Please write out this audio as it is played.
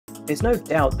There's no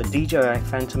doubt the DJI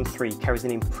Phantom 3 carries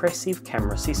an impressive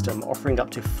camera system offering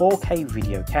up to 4K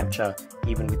video capture.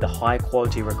 Even with the high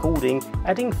quality recording,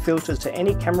 adding filters to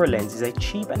any camera lens is a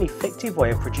cheap and effective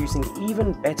way of producing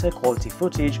even better quality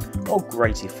footage or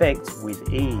great effects with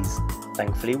ease.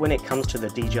 Thankfully, when it comes to the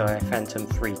DJI Phantom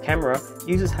 3 camera,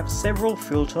 users have several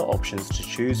filter options to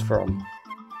choose from.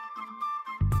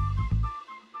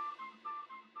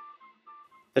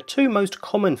 The two most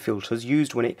common filters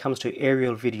used when it comes to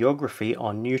aerial videography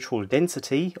are neutral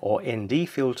density or ND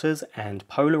filters and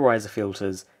polarizer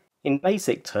filters. In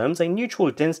basic terms, a neutral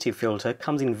density filter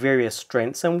comes in various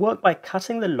strengths and work by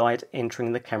cutting the light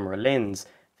entering the camera lens.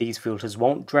 These filters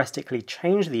won't drastically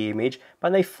change the image,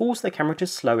 but they force the camera to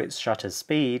slow its shutter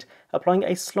speed, applying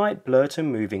a slight blur to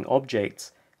moving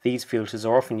objects. These filters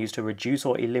are often used to reduce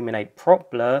or eliminate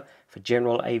prop blur for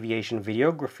general aviation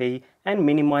videography and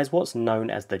minimize what's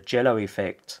known as the jello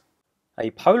effect.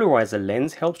 A polarizer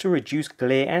lens helps to reduce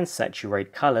glare and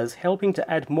saturate colors, helping to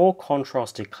add more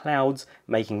contrast to clouds,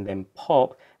 making them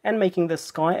pop, and making the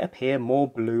sky appear more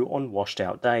blue on washed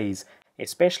out days.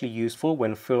 Especially useful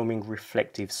when filming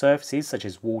reflective surfaces such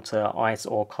as water, ice,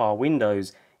 or car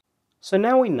windows. So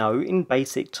now we know in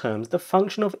basic terms the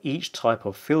function of each type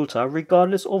of filter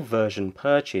regardless of version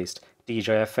purchased.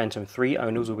 DJI Phantom 3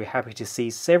 owners will be happy to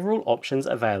see several options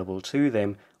available to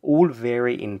them. All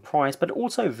vary in price but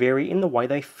also vary in the way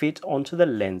they fit onto the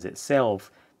lens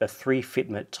itself. The three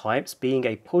Fitment types being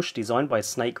a push designed by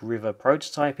Snake River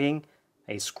Prototyping,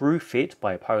 a screw fit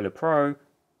by PolarPro,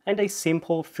 and a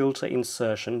simple filter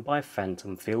insertion by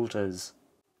PhantomFilters.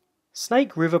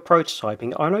 Snake River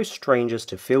Prototyping are no strangers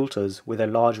to filters, with a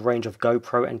large range of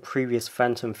GoPro and previous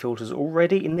Phantom filters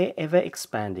already in their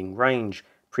ever-expanding range.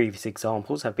 Previous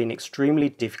examples have been extremely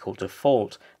difficult to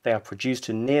fault. They are produced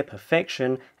to near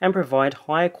perfection and provide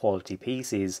higher quality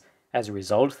pieces. As a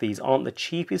result, these aren't the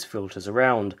cheapest filters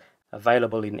around.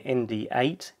 Available in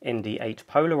ND8, ND8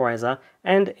 Polarizer,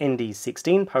 and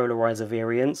ND16 Polarizer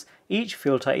variants, each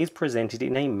filter is presented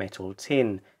in a metal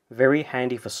tin. Very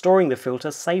handy for storing the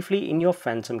filter safely in your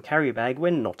Phantom carry bag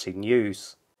when not in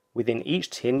use. Within each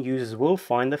tin, users will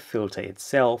find the filter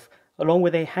itself, along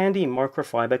with a handy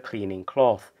microfiber cleaning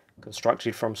cloth.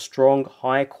 Constructed from strong,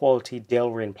 high-quality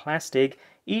Delrin plastic,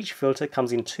 each filter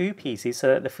comes in two pieces so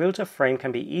that the filter frame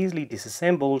can be easily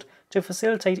disassembled to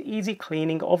facilitate easy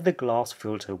cleaning of the glass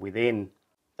filter within.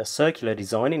 The circular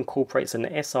design incorporates an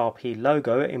SRP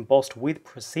logo embossed with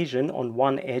precision on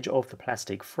one edge of the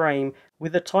plastic frame,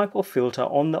 with the type of filter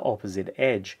on the opposite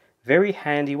edge. Very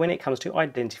handy when it comes to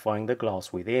identifying the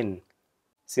glass within.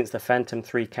 Since the Phantom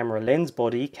 3 camera lens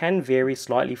body can vary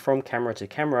slightly from camera to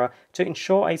camera, to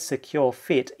ensure a secure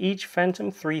fit, each Phantom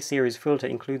 3 series filter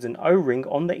includes an O-ring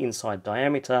on the inside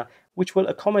diameter, which will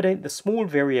accommodate the small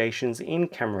variations in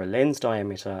camera lens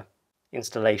diameter.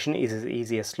 Installation is as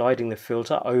easy as sliding the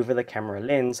filter over the camera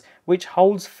lens, which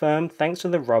holds firm thanks to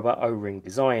the rubber O-ring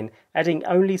design, adding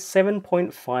only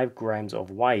 7.5 grams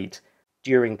of weight.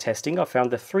 During testing, I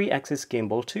found the 3-axis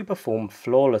gimbal to perform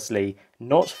flawlessly,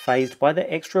 not fazed by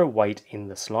the extra weight in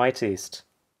the slightest.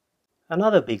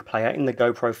 Another big player in the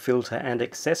GoPro filter and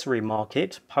accessory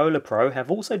market, PolarPro, have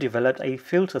also developed a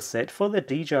filter set for the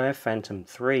DJI Phantom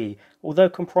 3, although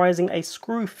comprising a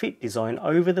screw fit design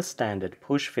over the standard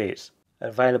push fit.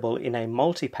 Available in a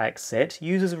multi-pack set,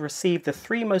 users receive the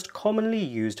three most commonly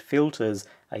used filters,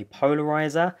 a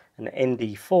polarizer, an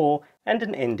ND4, and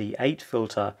an ND8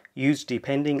 filter, used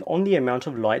depending on the amount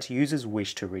of light users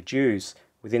wish to reduce.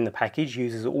 Within the package,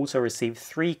 users also receive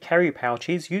 3 carry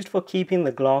pouches used for keeping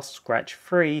the glass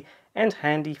scratch-free and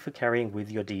handy for carrying with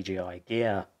your DJI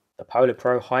gear. The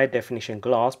PolarPro high-definition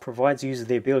glass provides users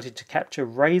the ability to capture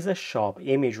razor-sharp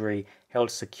imagery held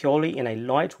securely in a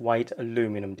lightweight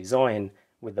aluminum design,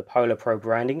 with the PolarPro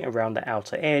branding around the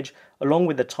outer edge, along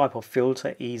with the type of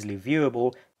filter easily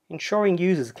viewable, ensuring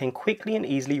users can quickly and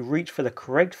easily reach for the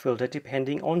correct filter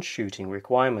depending on shooting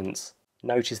requirements.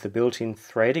 Notice the built-in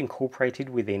thread incorporated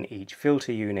within each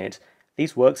filter unit.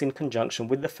 This works in conjunction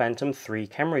with the Phantom 3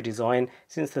 camera design,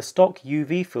 since the stock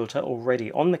UV filter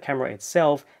already on the camera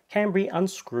itself can be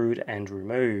unscrewed and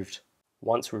removed.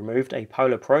 Once removed, a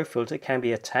PolarPro filter can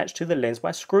be attached to the lens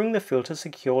by screwing the filter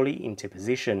securely into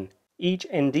position. Each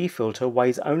ND filter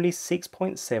weighs only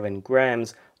 6.7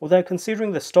 grams, although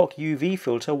considering the stock UV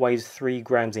filter weighs 3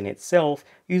 grams in itself,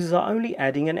 users are only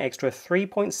adding an extra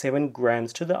 3.7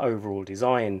 grams to the overall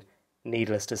design.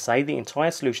 Needless to say, the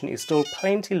entire solution is still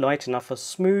plenty light enough for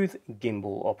smooth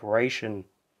gimbal operation.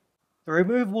 The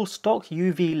removable stock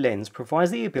UV lens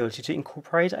provides the ability to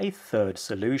incorporate a third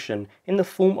solution in the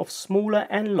form of smaller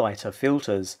and lighter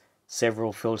filters.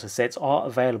 Several filter sets are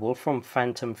available from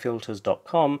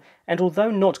PhantomFilters.com, and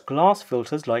although not glass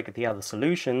filters like the other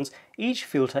solutions, each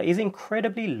filter is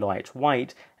incredibly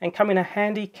lightweight and come in a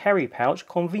handy carry pouch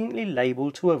conveniently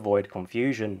labelled to avoid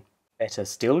confusion. Better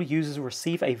still, users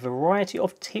receive a variety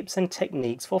of tips and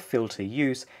techniques for filter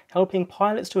use, helping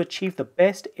pilots to achieve the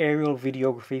best aerial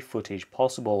videography footage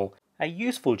possible. A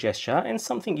useful gesture and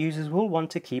something users will want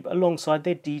to keep alongside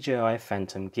their DJI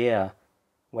Phantom gear.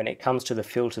 When it comes to the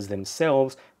filters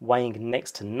themselves, weighing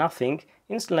next to nothing,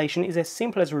 installation is as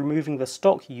simple as removing the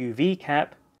stock UV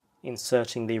cap,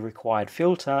 inserting the required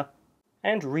filter,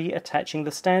 and reattaching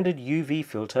the standard UV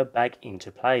filter back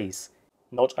into place.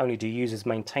 Not only do users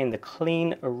maintain the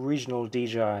clean, original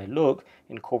DJI look,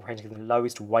 incorporating the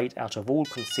lowest weight out of all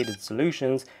considered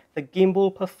solutions, the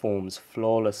gimbal performs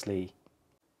flawlessly.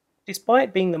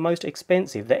 Despite being the most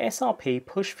expensive, the SRP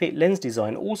push-fit lens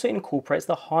design also incorporates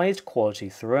the highest quality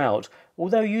throughout.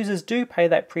 Although users do pay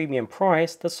that premium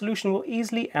price, the solution will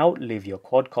easily outlive your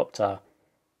quadcopter.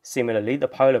 Similarly, the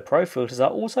PolarPro filters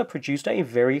are also produced at a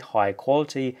very high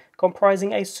quality,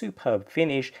 comprising a superb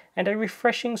finish and a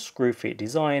refreshing screw-fit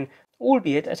design,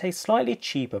 albeit at a slightly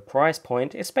cheaper price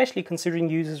point, especially considering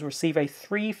users receive a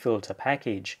 3-filter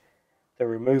package. The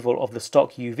removal of the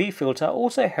stock UV filter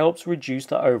also helps reduce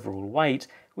the overall weight,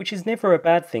 which is never a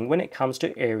bad thing when it comes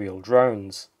to aerial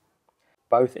drones.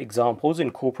 Both examples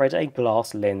incorporate a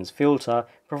glass lens filter,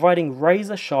 providing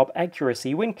razor-sharp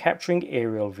accuracy when capturing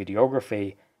aerial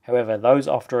videography. However, those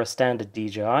after a standard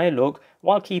DJI look,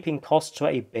 while keeping costs to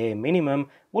a bare minimum,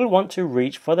 will want to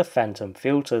reach for the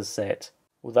PhantomFilters set.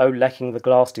 Although lacking the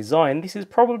glass design, this is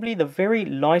probably the very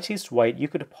lightest weight you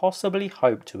could possibly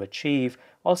hope to achieve,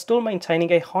 while still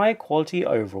maintaining a high quality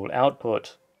overall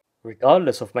output.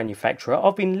 Regardless of manufacturer,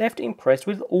 I've been left impressed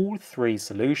with all 3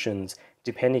 solutions.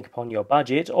 Depending upon your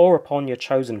budget or upon your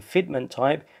chosen fitment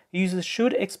type, users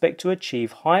should expect to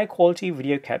achieve high quality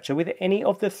video capture with any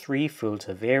of the 3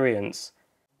 filter variants.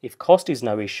 If cost is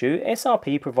no issue,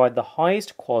 SRP provide the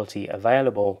highest quality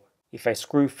available. If a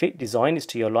screw fit design is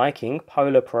to your liking,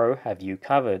 PolarPro have you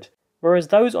covered. Whereas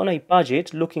those on a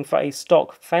budget looking for a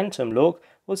stock Phantom look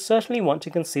will certainly want to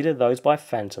consider those by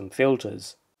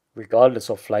PhantomFilters. Regardless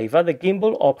of flavour, the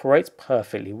gimbal operates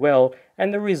perfectly well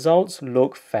and the results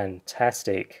look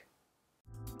fantastic.